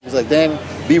It's like, damn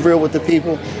it, be real with the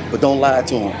people, but don't lie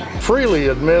to them. Freely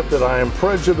admit that I am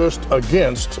prejudiced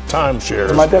against timeshares.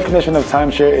 So my definition of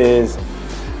timeshare is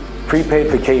prepaid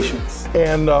vacations.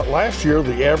 And last year,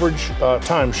 the average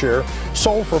timeshare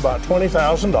sold for about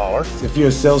 $20,000. If you're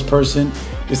a salesperson,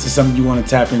 this is something you want to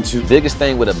tap into. Biggest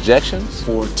thing with objections?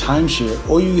 For timeshare,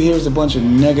 all you hear is a bunch of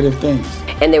negative things.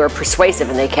 And they were persuasive,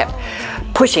 and they kept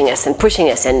pushing us,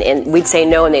 and we'd say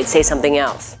no, and they'd say something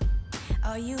else.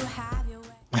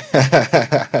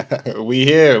 We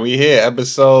here,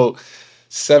 episode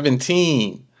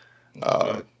 17.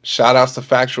 Shout outs to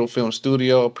Factual Film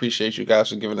Studio. Appreciate you guys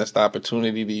for giving us the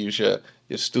opportunity to use your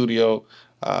studio.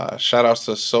 Shout outs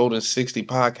to Sold in 60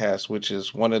 Podcast, which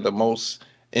is one of the most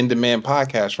in-demand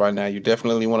podcasts right now. You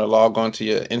definitely want to log on to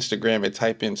your Instagram and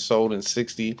type in Sold in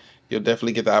 60. You'll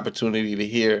definitely get the opportunity to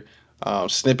hear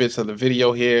snippets of the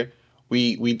video here.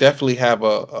 We definitely have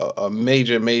a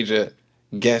major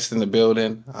guest in the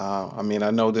building. I mean,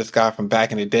 I know this guy from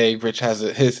back in the day. Rich has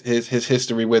his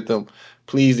history with him.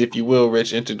 Please, if you will,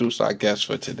 Rich, introduce our guest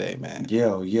for today, man.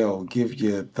 Yo, give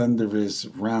your thunderous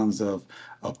rounds of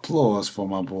applause for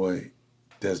my boy,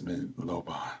 Desmond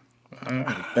Lobban.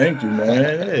 Thank you,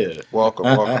 man. Yeah. Welcome,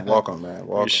 man. Welcome.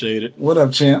 Appreciate it. What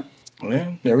up, champ?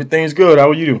 Man, everything's good. How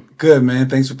are you? Good, man.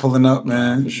 Thanks for pulling up,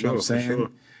 man. For sure, you know what I'm saying? for sure.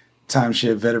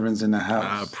 Timeshare veterans in the I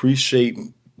house. appreciate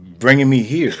bringing me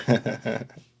here.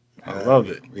 I love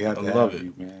it. We have to love have it.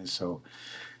 you, man. So,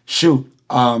 shoot.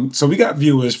 So we got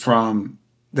viewers from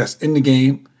that's in the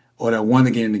game or that want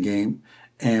to get in the game.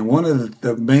 And one of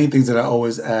the main things that I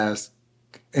always ask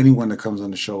anyone that comes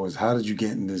on the show is, how did you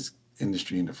get in this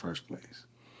industry in the first place?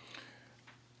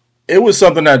 It was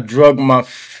something I drug my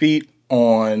feet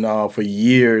on for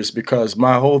years because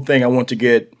my whole thing, I want to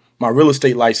get my real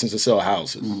estate license to sell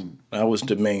houses. That was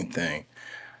the main thing.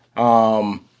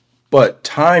 But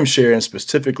timeshare, and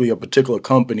specifically a particular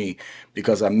company,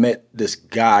 because I met this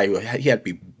guy, he had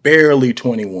to be barely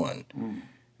 21.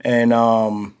 And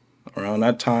around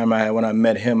that time, when I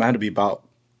met him, I had to be about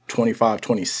 25,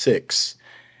 26.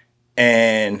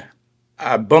 And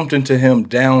I bumped into him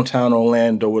downtown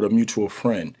Orlando with a mutual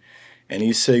friend. And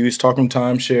he said he was talking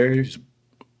timeshare. He was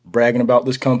bragging about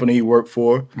this company he worked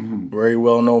for, very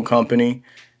well-known company.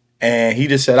 And he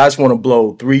just said, I just want to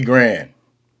blow $3,000.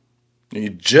 And he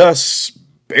just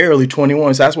barely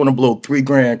 21, so I just want to blow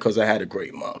 $3,000 because I had a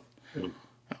great month. I'm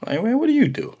like, man, what do you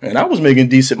do? And I was making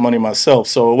decent money myself,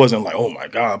 so it wasn't like, oh my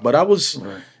God. But I was,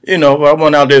 I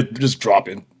went out there just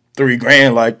dropping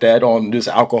 $3,000 like that on just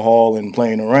alcohol and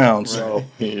playing around. So,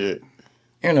 I'm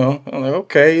like,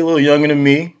 okay, a little younger than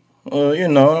me,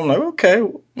 I'm like, okay,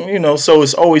 so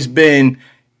it's always been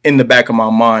in the back of my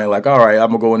mind, like, all right, I'm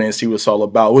gonna go in there and see what it's all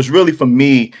about. What's really for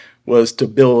me was to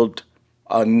build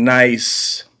a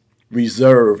nice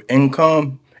reserve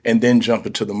income and then jump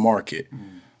into the market.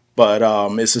 But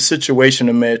it's a situation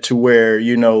to where,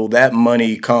 that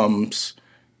money comes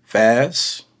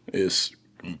fast, it's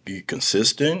be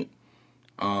consistent.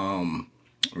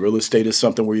 Real estate is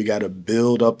something where you got to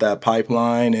build up that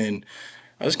pipeline, and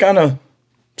I just kind of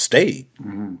stayed,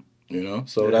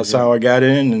 So that's how I got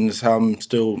in, and it's how I'm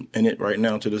still in it right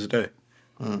now to this day.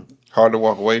 Hard to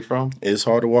walk away from? It's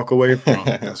hard to walk away from.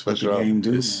 That's what the game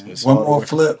do. It's One more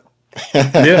flip.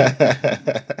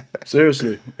 Yeah.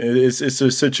 Seriously. It's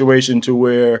a situation to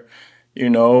where, your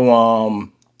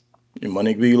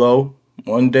money be low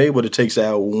one day, but it takes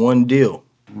that one deal.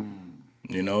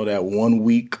 That 1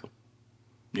 week,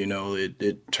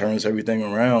 it turns everything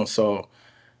around. So,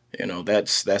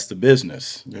 that's the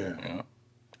business. Yeah.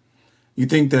 You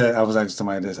think that, I was asking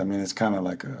somebody this, I mean, it's kind of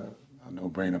like a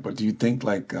no-brainer, but do you think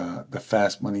like the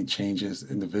fast money changes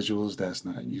individuals that's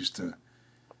not used to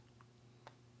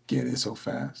get it so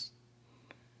fast?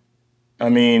 I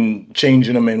mean,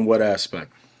 changing them in what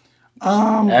aspect?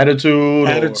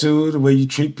 Attitude, the way you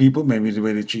treat people, maybe the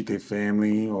way they treat their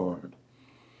family, or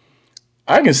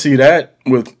I can see that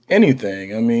with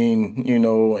anything. I mean,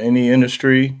 any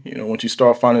industry, once you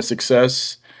start finding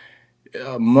success,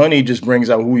 money just brings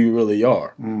out who you really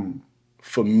are.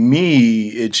 For me,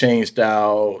 it changed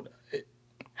out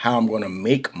how I'm going to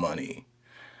make money.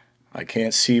 I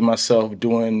can't see myself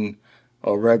doing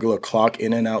a regular clock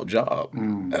in and out job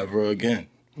ever again.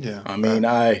 Yeah. I mean,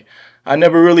 I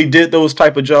never really did those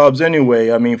type of jobs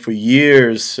anyway. I mean, for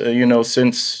years,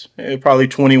 since probably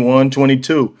 21,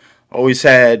 22, I always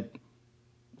had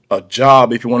a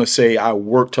job, if you want to say I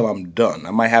work till I'm done.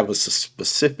 I might have a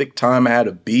specific time I had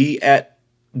to be at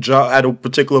a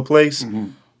particular place,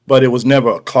 but it was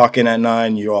never a clock in at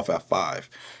 9, you're off at 5.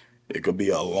 It could be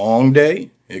a long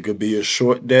day. It could be a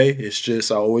short day. It's just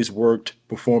I always worked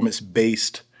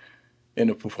performance-based in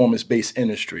the performance-based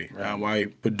industry. I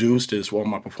produced is for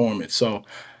my performance. So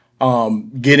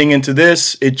getting into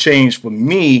this, it changed for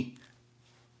me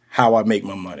how I make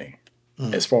my money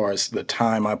as far as the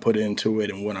time I put into it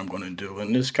and what I'm going to do.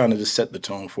 And this kind of just set the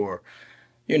tone for,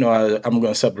 I'm going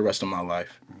to set the rest of my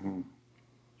life.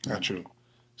 Got you.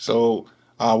 So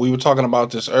we were talking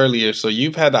about this earlier. So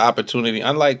you've had the opportunity,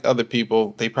 unlike other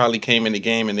people, they probably came in the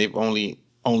game and they've only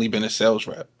been a sales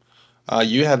rep.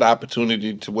 You had the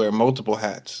opportunity to wear multiple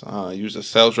hats. You was a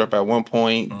sales rep at one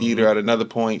point, leader at another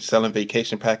point, selling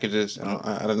vacation packages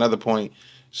at another point.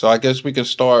 So I guess we can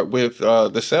start with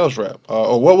the sales rep.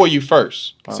 Or what were you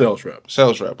first? Sales rep.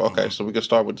 Sales rep. Okay, so we can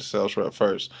start with the sales rep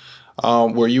first.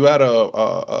 Were you at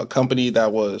a company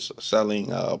that was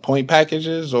selling point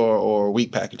packages or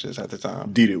week packages at the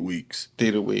time? Deeded weeks.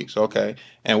 Deeded weeks. Okay.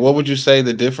 And what would you say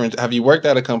the difference? Have you worked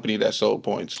at a company that sold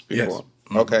points before? Yes.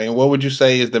 Okay. And what would you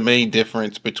say is the main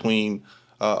difference between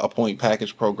a point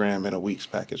package program and a weeks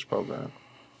package program?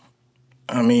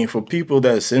 I mean, for people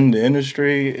that's in the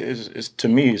industry, it's to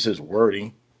me, it's just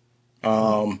wording.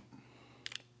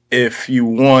 If you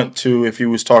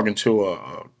was talking to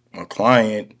a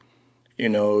client,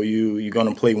 you're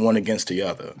going to play one against the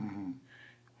other.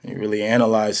 You really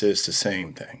analyze it, it's the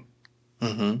same thing.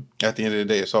 At the end of the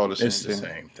day, it's all the same It's thing. the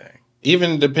same thing.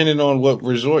 Even depending on what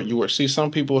resort you were. See,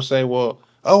 some people will say, well,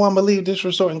 oh, I'm going to leave this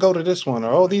resort and go to this one.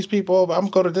 Or, oh, these people, I'm going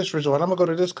to go to this resort. I'm going to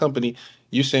go to this company.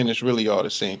 You're saying it's really all the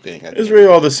same thing. It's really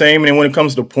all the same. And when it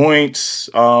comes to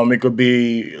points, it could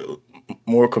be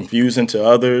more confusing to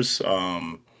others.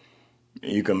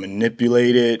 You can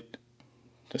manipulate it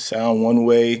to sound one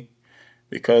way.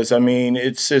 Because, I mean,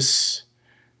 it's just...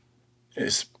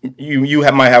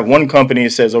 might have one company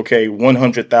that says, okay,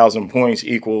 100,000 points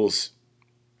equals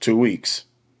 2 weeks.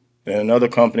 Then another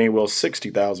company,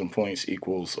 60,000 points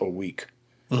equals a week.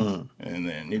 And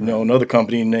then, another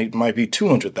company might be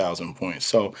 200,000 points.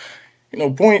 So,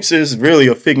 points is really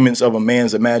a figment of a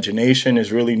man's imagination.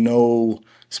 There's really no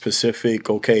specific,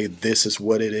 okay, this is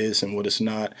what it is and what it's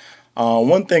not.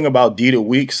 One thing about deeded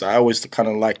weeks, I always kind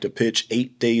of like to pitch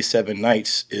 8 days, 7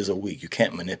 nights is a week. You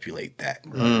can't manipulate that.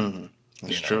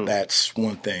 That's true. That's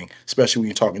one thing, especially when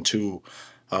you're talking to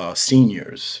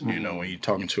seniors. When you're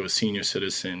talking to a senior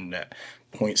citizen, that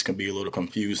points can be a little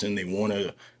confusing. They want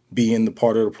to be in the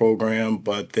part of the program,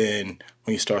 but then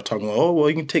when you start talking about, oh, well,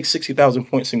 you can take 60,000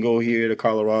 points and go here to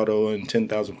Colorado and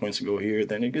 10,000 points and go here,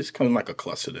 then it gets kind of like a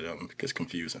cluster to them. It gets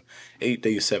confusing. 8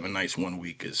 days, 7 nights, 1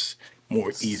 week is more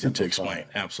easy to explain.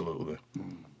 Absolutely.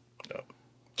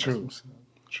 True.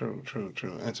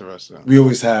 Interesting.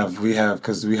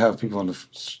 Because we have people on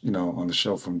the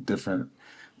show from different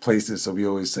places, so we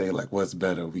always say like, what's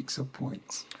better, weeks or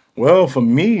points? Well, for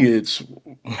me, it's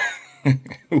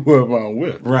whoever I'm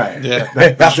with. Right. Yeah.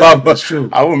 That's true.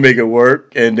 I would make it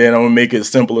work, and then I would make it as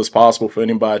simple as possible for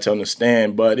anybody to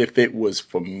understand. But if it was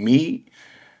for me,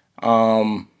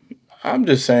 I'm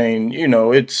just saying,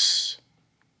 it's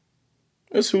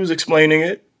who's explaining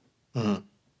it.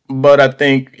 But I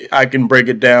think I can break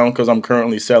it down because I'm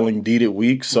currently selling deeded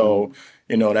weeks. So,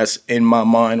 that's in my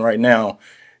mind right now.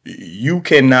 You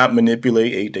cannot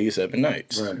manipulate 8 days, 7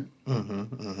 nights. Right.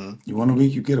 You want a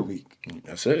week, you get a week.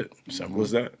 That's it. Simple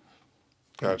as that.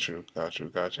 Got you. All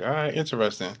right,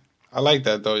 interesting. I like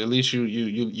that though. At least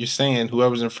you're saying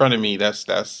whoever's in front of me, that's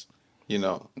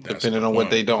depending on what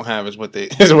they don't have is what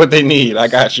they need. I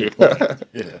got you.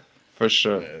 Yeah. For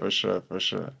sure.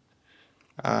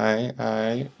 All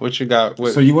right. What you got?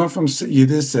 So you went from you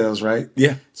did sales, right?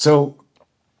 Yeah. So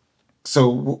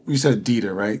you said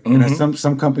deeder, right? And then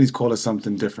some companies call it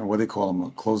something different. What do they call them?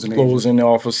 A closing agent? Closing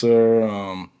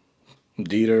officer,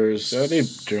 deeders, they're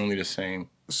generally the same.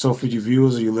 So for your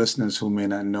viewers or your listeners who may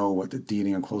not know what the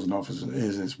deeding and closing officer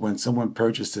is when someone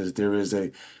purchases, there is a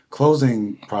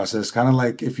closing process, kind of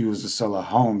like if you was to sell a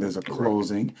home, there's a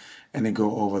closing, and they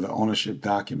go over the ownership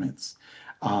documents.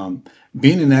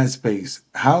 Being in that space,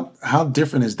 how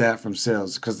different is that from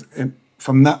sales? Because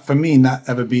for me, not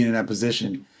ever being in that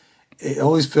position, it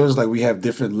always feels like we have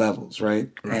different levels, right?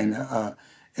 And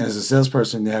as a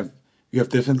salesperson, you have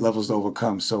different levels to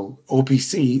overcome. So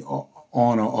OPC,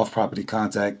 on or off property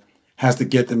contact, has to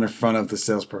get them in front of the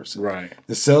salesperson. Right.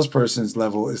 The salesperson's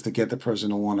level is to get the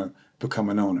person to want to become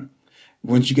an owner.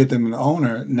 Once you get them an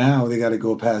owner, now they got to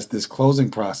go past this closing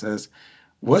process.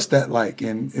 What's that like?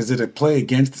 And is it a play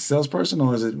against the salesperson,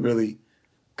 or is it really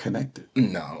connected?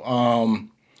 No.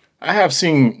 I have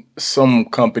seen some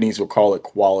companies will call it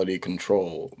quality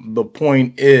control. The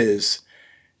point is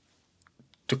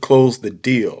to close the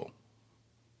deal.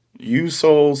 You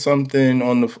sold something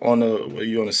on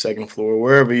the second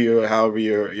floor, however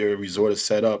your resort is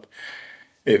set up.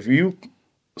 If you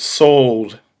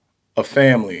sold a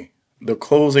family, the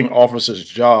closing officer's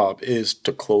job is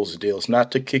to close the deal. It's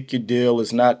not to kick your deal.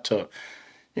 It's not to,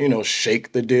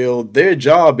 shake the deal. Their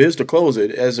job is to close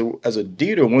it. As a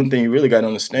dealer, one thing you really got to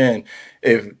understand,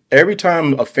 if every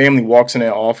time a family walks in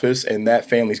that office and that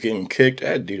family's getting kicked,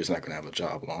 that dealer's not going to have a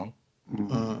job long.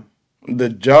 The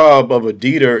job of a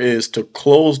dealer is to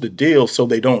close the deal so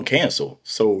they don't cancel.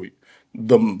 So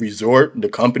the resort, the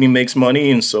company makes money,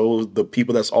 and so the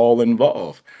people that's all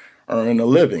involved earn a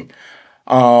living.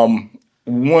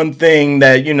 One thing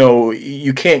that,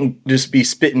 you can't just be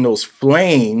spitting those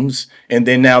flames and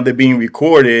then now they're being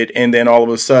recorded and then all of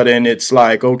a sudden it's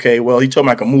like, okay, well, he told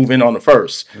me I can move in on the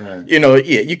first. Right.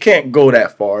 You can't go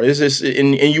that far. It's just,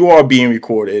 and you are being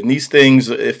recorded. And these things,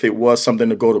 if it was something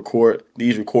to go to court,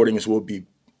 these recordings will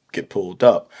get pulled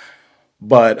up.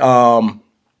 But as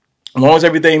long as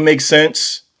everything makes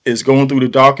sense, is going through the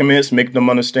documents, make them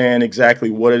understand exactly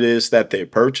what it is that they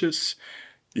purchase.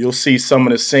 You'll see some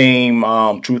of the same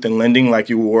truth in lending, like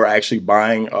you were actually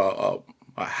buying a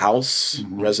house,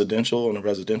 residential, on the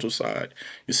residential side.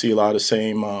 You see a lot of the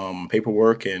same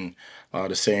paperwork and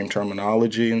the same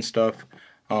terminology and stuff.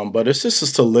 But it's just to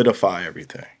solidify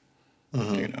everything.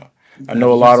 I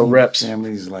know a lot of reps.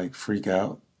 Families like freak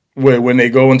out. When they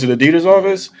go into the dealer's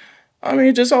office, I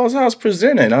mean, just all how it's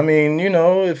presented. I mean,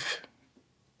 if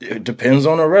it depends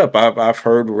on the rep. I've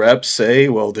heard reps say,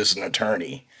 well, this is an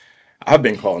attorney. I've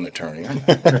been called an attorney. I'm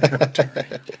not an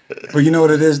attorney. But you know what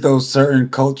it is, though? Certain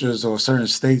cultures or certain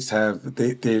states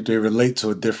they relate to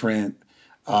a different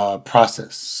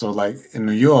process. So like in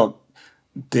New York,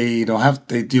 they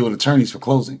deal with attorneys for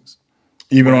closings.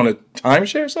 Even on the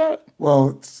timeshare side?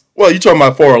 Well, you're talking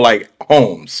about for like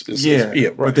homes.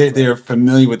 Right. But they're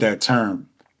familiar with that term.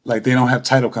 Like they don't have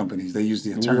title companies. They use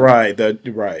the attorney.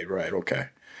 Right. Right. Okay.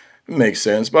 Makes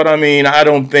sense. But I mean, I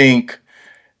don't think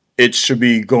it should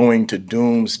be going to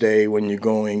doomsday when you're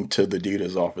going to the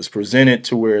dealer's office. Present it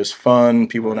to where it's fun.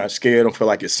 People are not scared. Don't feel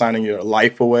like you're signing your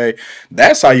life away.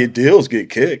 That's how your deals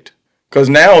get kicked. Because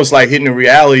now it's like hitting the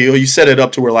reality. Or you set it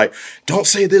up to where like, don't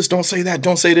say this, don't say that,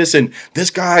 don't say this. And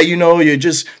this guy, you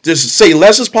just say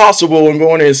less as possible and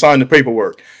go in there and sign the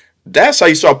paperwork. That's how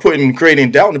you start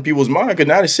creating doubt in people's mind. Because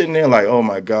now they're sitting there like, oh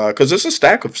my God. Because it's a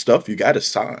stack of stuff you got to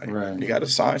sign. Right. You got to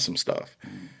sign some stuff.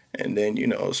 And then,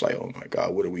 it's like, oh my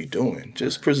God, what are we doing?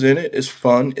 Just present it. It's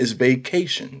fun. It's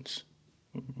vacations.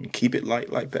 Keep it light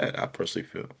like that, I personally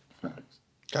feel.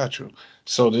 Got you.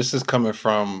 So this is coming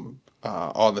from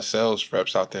all the sales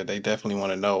reps out there. They definitely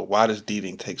want to know, why does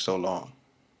deeding take so long?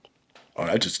 Oh,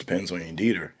 that just depends on your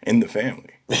deeder in the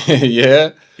family.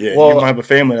 Yeah? Yeah, Well, you might have a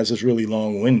family that's just really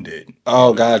long-winded.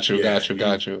 Oh, got you. Yeah,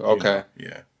 Okay.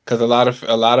 Yeah. Because a lot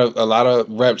of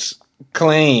reps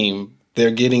claim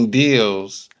they're getting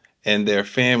deals and their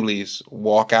families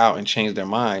walk out and change their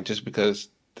mind just because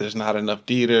there's not enough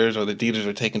deeders or the deeders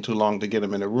are taking too long to get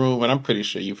them in the room. And I'm pretty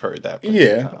sure you've heard that.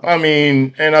 Yeah, I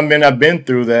mean, I've been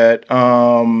through that.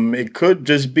 It could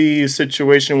just be a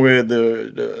situation where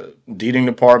the deeding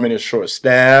department is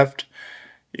short-staffed.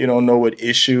 You don't know what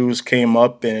issues came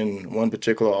up in one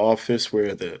particular office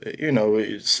where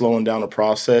it's slowing down the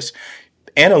process.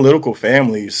 Analytical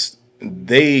families,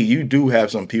 you do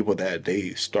have some people that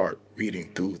they start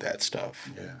reading through that stuff.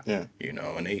 Yeah.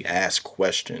 And they ask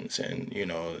questions and,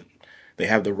 they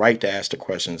have the right to ask the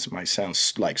questions. It might sound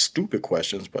like stupid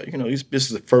questions, but, this is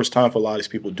the first time for a lot of these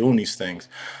people doing these things.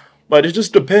 But it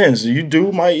just depends.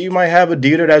 You might have a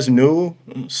dealer that's new,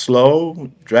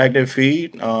 slow, drag their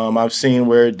feet. I've seen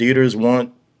where dealers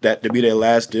want that to be their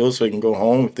last deal so they can go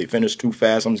home. If they finish too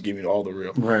fast, I'm just giving you all the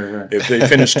real. Right. If they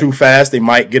finish too fast, they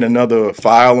might get another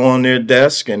file on their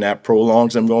desk, and that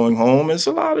prolongs them going home. It's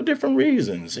a lot of different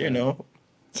reasons,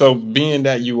 So being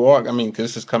that you are, because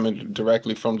this is coming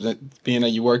directly from being that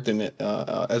you worked in it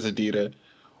as a dealer,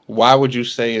 why would you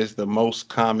say is the most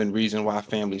common reason why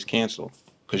families cancel?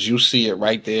 Because you see it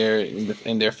right there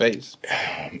in their face.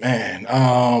 Man,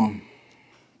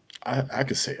 I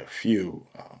could say a few.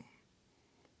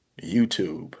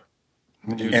 YouTube,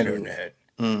 internet,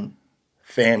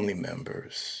 family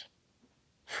members,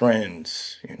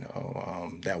 friends,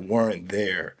 that weren't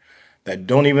there, that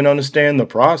don't even understand the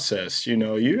process. You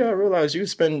gotta realize you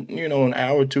spend, an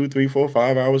hour, 2, 3, 4,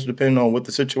 5 hours, depending on what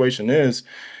the situation is.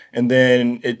 And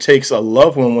then it takes a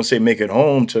loved one once they make it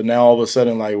home to now all of a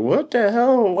sudden like, what the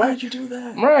hell? Why'd you do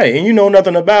that? Right. And you know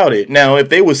nothing about it. Now, if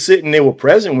they were sitting, they were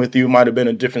present with you, it might have been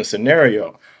a different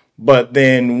scenario. But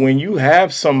then when you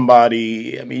have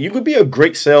somebody, you could be a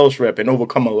great sales rep and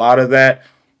overcome a lot of that.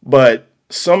 But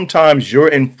sometimes your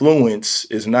influence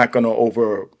is not going to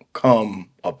overcome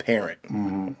a parent,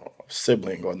 or a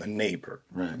sibling, or the neighbor.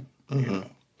 Right.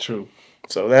 True.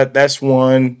 So that's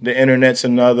one. The internet's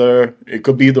another. It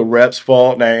could be the rep's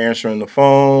fault not answering the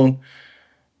phone.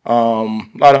 A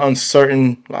lot of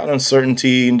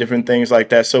uncertainty and different things like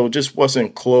that. So it just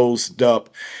wasn't closed up.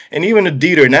 And even the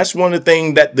dealer, and that's one of the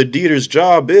things that the dealer's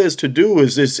job is to do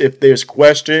is this: if there's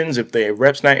questions, if the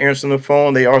rep's not answering the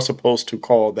phone, they are supposed to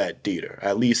call that dealer.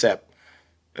 At least at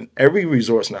every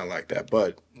resort's not like that,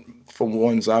 but from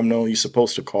ones I've known, you're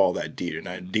supposed to call that dealer. And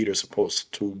that dealer's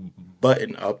supposed to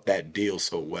button up that deal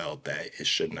so well that it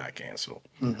should not cancel.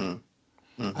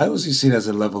 I always see it as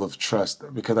a level of trust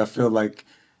because I feel like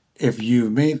if you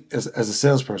made, as a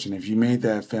salesperson, if you made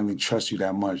that family trust you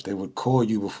that much, they would call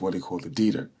you before they call the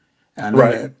dealer. And I know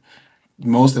Right. that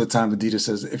most of the time the dealer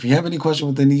says, if you have any question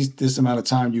within this amount of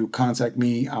time, you contact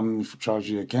me, I'm in charge of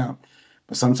your account.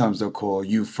 But sometimes they'll call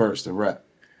you first, the rep.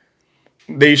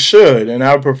 They should, and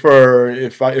I would prefer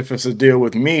if it's a deal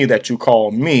with me that you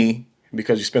call me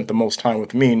because you spent the most time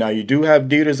with me. Now you do have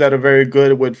dealers that are very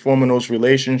good with forming those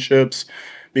relationships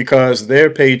because their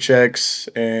paychecks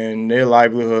and their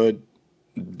livelihood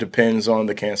depends on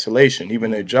the cancellation,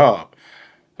 even their job.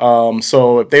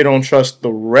 So if they don't trust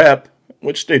the rep,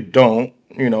 which they don't,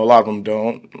 a lot of them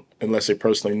don't, unless they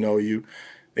personally know you,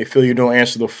 they feel you don't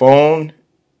answer the phone,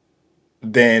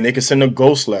 then they can send a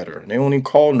ghost letter. They don't even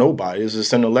call nobody. They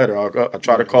just send a letter. I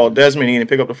try to call Desmond. He didn't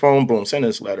pick up the phone. Boom, send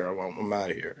this letter. I'm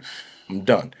out of here. I'm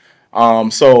done.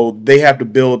 So they have to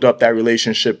build up that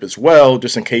relationship as well,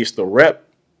 just in case the rep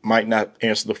might not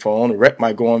answer the phone. The rep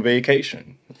might go on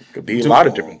vacation. It could be a lot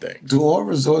of different things. Do all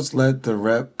resorts let the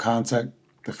rep contact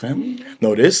the family?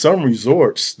 No, there's some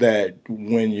resorts that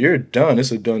when you're done,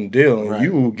 it's a done deal, and Right.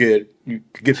 you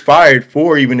get fired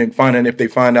for even if they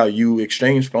find out you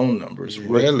exchange phone numbers.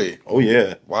 Really? Oh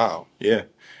yeah. Wow. Yeah.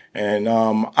 And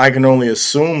I can only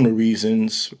assume the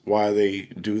reasons why they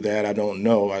do that. I don't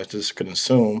know. I just can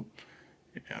assume.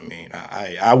 I mean,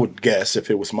 I would guess if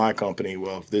it was my company,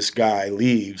 well, if this guy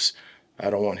leaves, I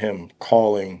don't want him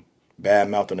calling bad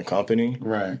mouthing the company.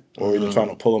 Right. Or even trying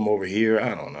to pull him over here.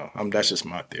 I don't know. That's just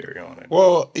my theory on it.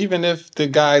 Well, even if the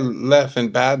guy left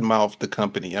and badmouthed the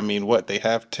company, I mean, what they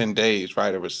have 10 days,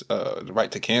 right? It was the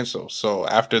right to cancel. So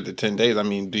after the 10 days, I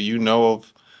mean, do you know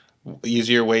of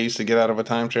easier ways to get out of a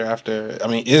timeshare after? I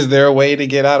mean, is there a way to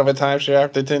get out of a timeshare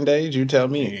after 10 days? You tell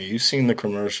Yeah, me. you've seen the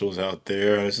commercials out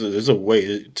there. There's a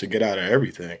way to get out of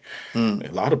everything. A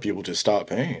lot of people just stop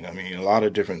paying. I mean, a lot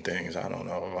of different things. I don't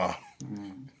know.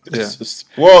 Yeah. It's just,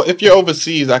 Well, if you're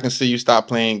overseas, I can see you stop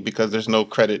playing because there's no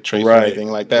credit trace or Right, anything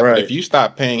like that. But right. if you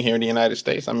stop paying here in the United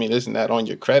States, I mean, isn't that on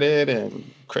your credit and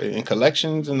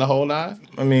collections and the whole nine?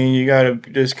 I mean, you got to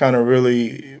just kind of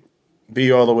really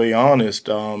be all the way honest.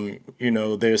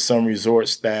 There's some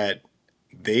resorts that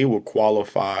they will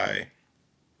qualify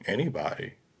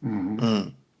anybody.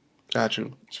 Got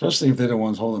you. Especially if they're the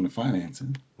ones holding the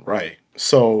financing. Right.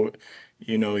 So,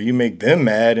 you make them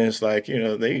mad, and it's like, they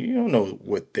you don't know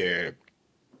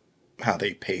how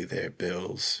they pay their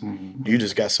bills. You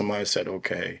just got somebody said,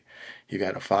 okay, you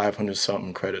got a 500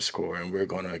 something credit score, and we're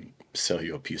gonna sell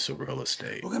you a piece of real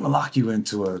estate. We're going to lock you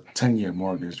into a 10-year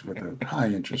mortgage with a high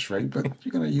interest rate, but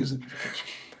you're going to use it.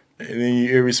 And then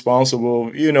you're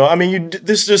irresponsible. I mean,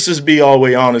 this just is be all the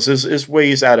way honest. It's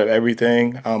ways out of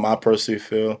everything. I personally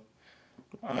feel,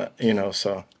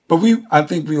 so. But I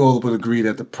think we all would agree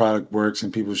that the product works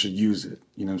and people should use it.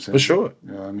 You know what I'm saying? For sure.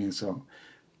 You know what I mean? So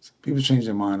people change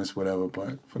their mind, it's whatever.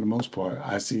 But for the most part,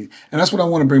 I see, and that's what I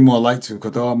want to bring more light to,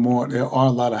 because there are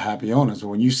a lot of happy owners. But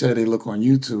when you say they look on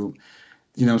YouTube,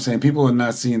 you know what I'm saying? People are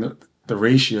not seeing the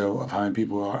ratio of how many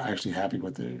people are actually happy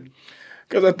with it.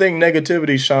 Because I think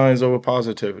negativity shines over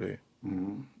positivity.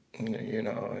 And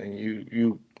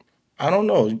you, I don't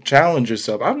know, challenge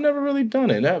yourself. I've never really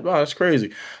done it. That's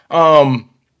crazy.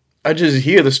 I just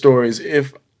hear the stories.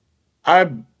 If I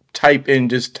type in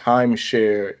just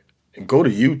timeshare and go to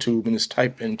YouTube and just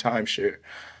type in timeshare,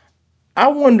 I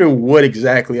wonder what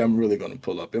exactly I'm really going to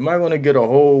pull up. Am I going to get a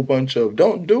whole bunch of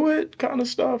don't do it kind of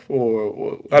stuff?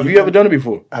 Or have you ever done it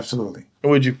before? Absolutely. What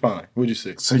would you find? What would you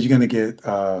see? So you're going to get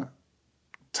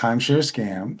timeshare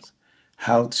scams,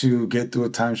 how to get through a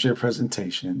timeshare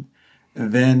presentation,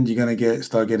 and then you're going to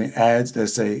start getting ads that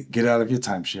say, get out of your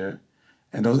timeshare.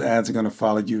 And those ads are going to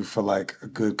follow you for like a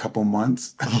good couple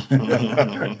months.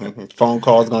 Phone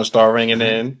calls going to start ringing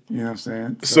in. You know what I'm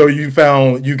saying? So you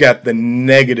found you got the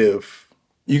negative.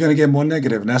 You're going to get more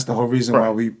negative. And that's the whole reason why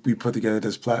we put together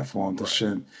this platform to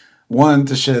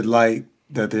shed light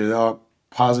that there are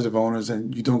positive owners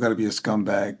and you don't got to be a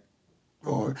scumbag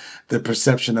or the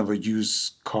perception of a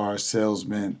used car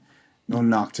salesman. No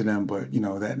knock to them, but,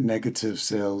 that negative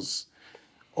sales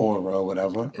aura or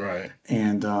whatever. Right.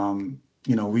 And,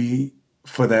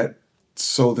 for that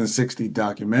Sold in 60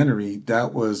 documentary,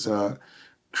 that was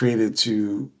created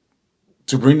to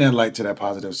bring that light to that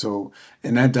positive. So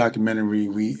in that documentary,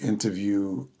 we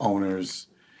interview owners,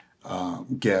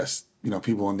 guests,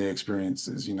 people and their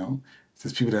experiences.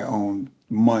 There's people that own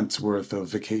months worth of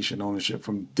vacation ownership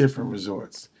from different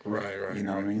resorts. Right. You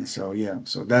know what I mean? So yeah,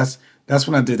 so that's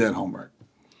when I did that homework,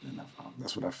 and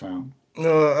that's what I found.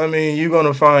 No, I mean, you're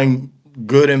gonna find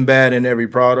good and bad in every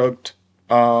product.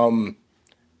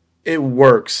 It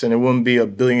works, and it wouldn't be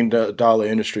 $1 billion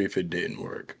industry if it didn't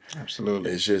work. Absolutely.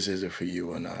 It's just, is it for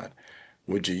you or not?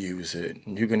 Would you use it?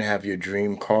 You can have your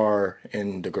dream car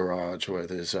in the garage,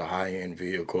 whether it's a high-end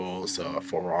vehicle, it's a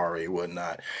Ferrari,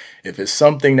 whatnot. If it's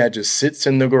something that just sits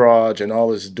in the garage and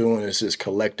all it's doing is just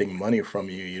collecting money from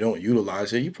you, you don't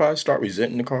utilize it, you probably start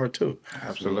resenting the car too.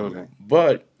 Absolutely.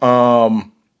 But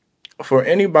for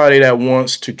anybody that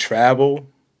wants to travel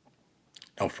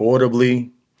affordably,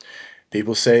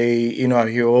 people say, I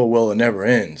hear, oh, well, it never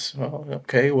ends. Well,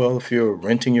 okay, well, if you're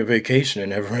renting your vacation, it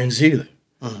never ends either.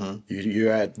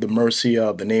 You're at the mercy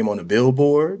of the name on the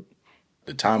billboard,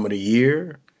 the time of the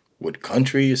year, what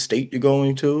country or state you're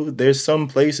going to. There's some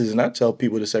places, and I tell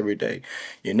people this every day,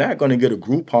 you're not going to get a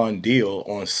Groupon deal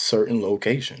on certain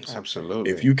locations.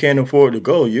 Absolutely. If you can't afford to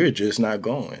go, you're just not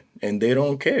going. And they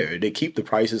don't care. They keep the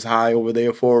prices high over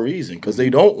there for a reason, because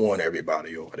they don't want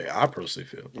everybody over there, I personally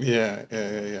feel. Yeah.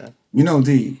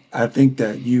 D, I think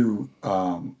that you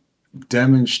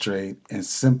demonstrate and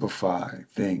simplify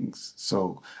things.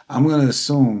 So I'm going to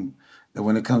assume that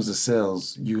when it comes to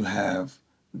sales, you have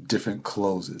different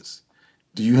closes.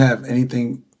 Do you have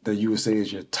anything that you would say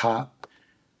is your top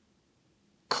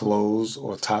close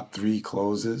or top 3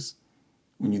 closes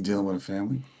when you're dealing with a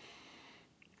family?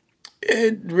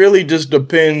 It really just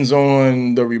depends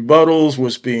on the rebuttals,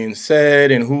 what's being said,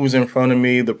 and who's in front of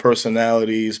me, the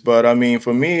personalities. But I mean,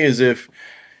 for me, is if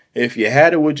you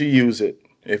had it, would you use it?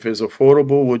 If it's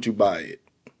affordable, would you buy it?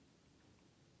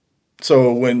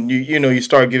 So when you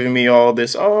start giving me all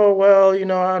this, oh, well,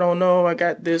 I don't know, I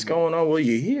got this going on. Well,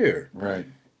 you're here. Right.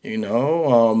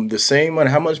 The same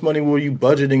money, how much money were you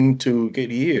budgeting to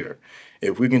get here?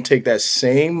 If we can take that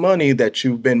same money that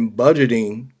you've been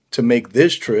budgeting to make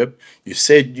this trip, you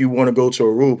said you want to go to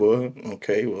Aruba.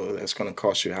 Okay, well, that's going to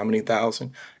cost you how many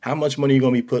thousand? How much money are you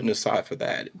going to be putting aside for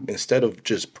that? Instead of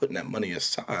just putting that money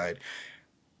aside,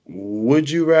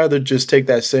 would you rather just take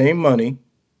that same money,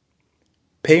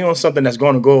 pay on something that's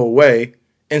going to go away,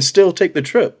 and still take the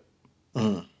trip?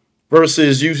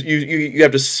 Versus you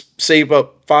have to save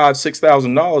up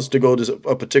 $5,000-$6,000 to go to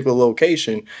a particular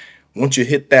location. Once you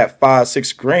hit that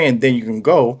 $5,000-$6,000, then you can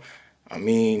go. I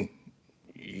mean,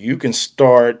 you can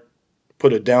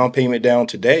put a down payment down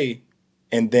today,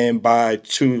 and then by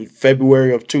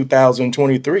February of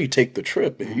 2023, take the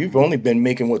trip. You've only been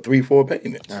making 3-4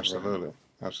 payments. Absolutely.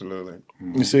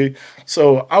 You see,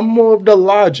 so I'm more of the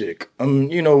logic.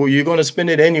 You're going to spend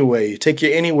it anyway. Take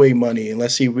your anyway money, and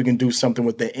let's see if we can do something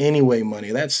with the anyway money.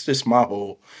 That's just my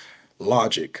whole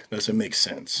logic. Does it make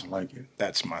sense? I like it.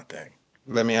 That's my thing.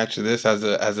 Let me ask you this: as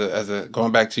a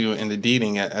going back to you in the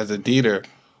deeding, as a deeder,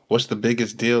 what's the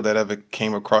biggest deal that ever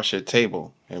came across your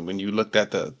table? And when you looked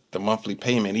at the monthly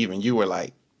payment, even you were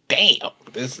like, "Damn,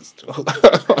 this is."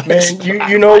 Man,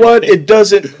 you know what? It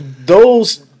doesn't.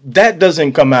 That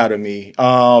doesn't come out of me.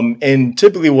 And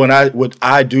typically what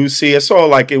I do see, I saw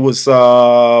like it was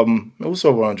over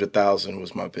 100,000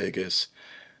 was my biggest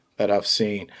that I've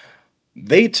seen.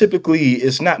 They typically,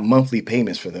 it's not monthly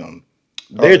payments for them.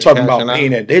 They're talking about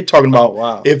paying it. They're talking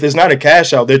about if there's not a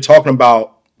cash out, they're talking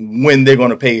about when they're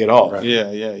going to pay it off. Right.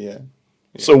 Yeah.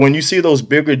 So when you see those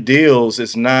bigger deals,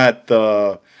 it's not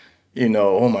the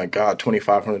oh my God,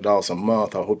 $2,500 a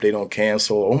month. I hope they don't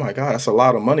cancel. Oh my God, that's a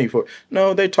lot of money for.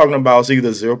 No, they're talking about it's either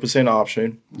 0%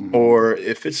 option, or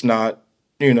if it's not,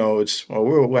 it's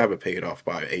we'll have it paid off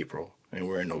by April, and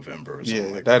we're in November. Or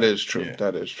something like that is true. Yeah.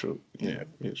 That is true. Yeah,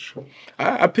 it's true.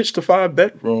 I pitched a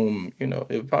 5-bedroom.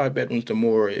 5-bedroom's the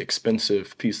more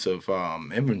expensive piece of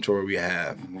inventory we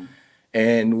have.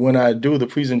 And when I do the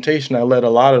presentation, I let a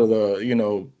lot of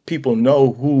the people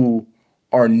know who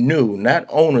are new, not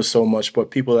owners so much,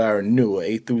 but people that are new,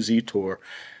 A through Z tour,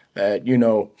 that,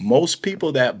 most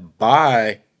people that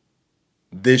buy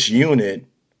this unit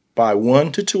buy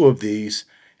 1 to 2 of these,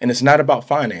 and it's not about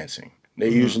financing. They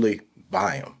usually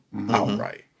buy them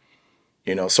outright.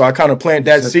 So I kind of plant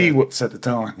that seed. Set the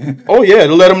tone. Oh yeah,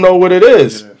 to let them know what it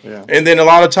is. Yeah. And then a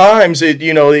lot of times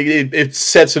it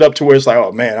sets it up to where it's like,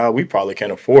 oh man, we probably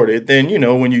can't afford it. Then,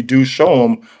 when you do show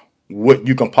them what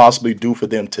you can possibly do for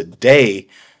them today,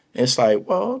 it's like,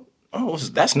 well,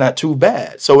 that's not too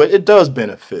bad. So it does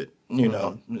benefit. You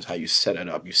know, it's how you set it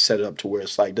up. You set it up to where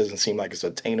it's like doesn't seem like it's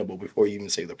attainable before you even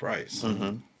say the price.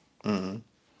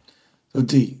 So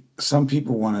D, some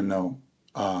people want to know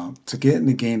to get in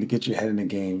the game, to get your head in the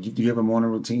game. Do you have a morning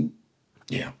routine?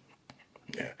 Yeah,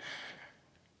 yeah.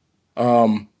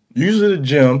 Usually the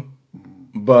gym,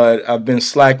 but I've been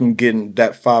slacking getting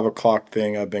that 5 o'clock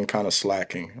thing. I've been kind of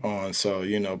slacking on. So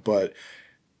but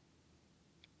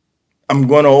I'm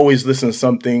going to always listen to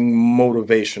something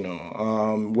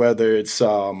motivational, whether it's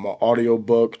an audio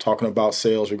book talking about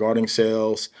sales, regarding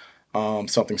sales,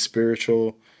 something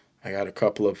spiritual. I got a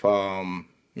couple of, a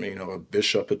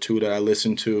bishop or two that I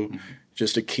listen to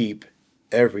just to keep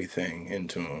everything in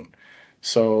tune.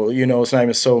 So, it's not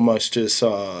even so much just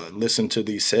listen to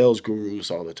these sales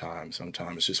gurus all the time.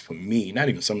 Sometimes it's just for me, not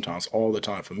even sometimes, all the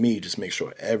time for me, just make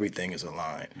sure everything is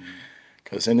aligned.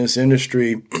 Because in this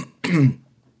industry,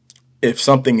 if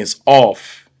something is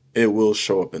off, it will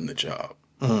show up in the job.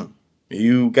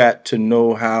 You got to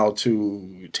know how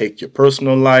to take your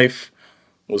personal life,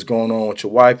 what's going on with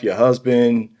your wife, your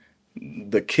husband,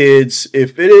 the kids.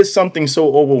 If it is something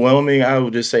so overwhelming, I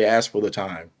would just say ask for the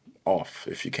time off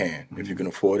if you can, if you can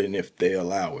afford it and if they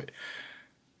allow it.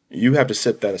 You have to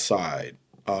set that aside.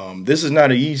 This is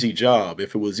not an easy job.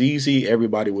 If it was easy,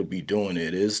 everybody would be doing it.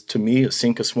 It is, to me, a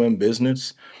sink or swim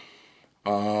business.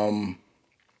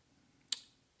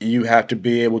 You have to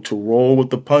be able to roll with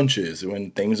the punches.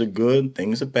 When things are good,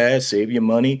 things are bad, save your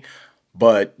money.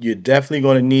 But you're definitely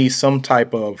going to need some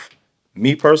type of,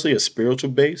 me personally, a spiritual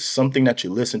base, something that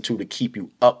you listen to keep you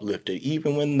uplifted,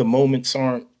 even when the moments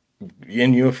aren't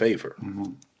in your favor.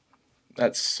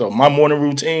 So my morning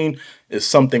routine is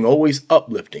something always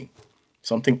uplifting,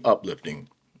 something uplifting.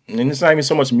 And it's not even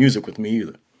so much music with me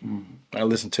either. I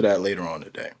listen to that later on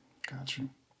today. Got you.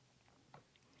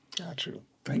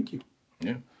 Thank you.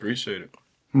 Yeah, appreciate it.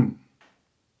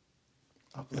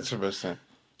 That's interesting.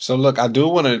 So look, I do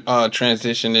want to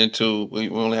transition into, we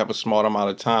only have a small amount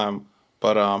of time,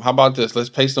 but how about this? Let's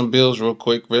pay some bills real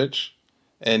quick, Rich,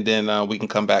 and then we can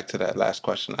come back to that last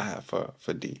question I have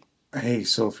for D. Hey,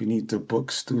 so if you need to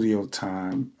book studio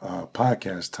time,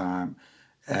 podcast time,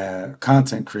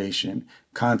 content creation,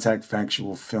 contact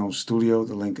Factual Film Studio.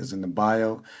 The link is in the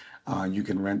bio. You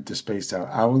can rent the space out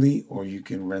hourly or you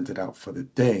can rent it out for the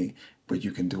day, but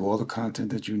you can do all the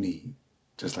content that you need,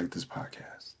 just like this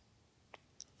podcast.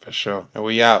 For sure. And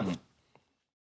we out.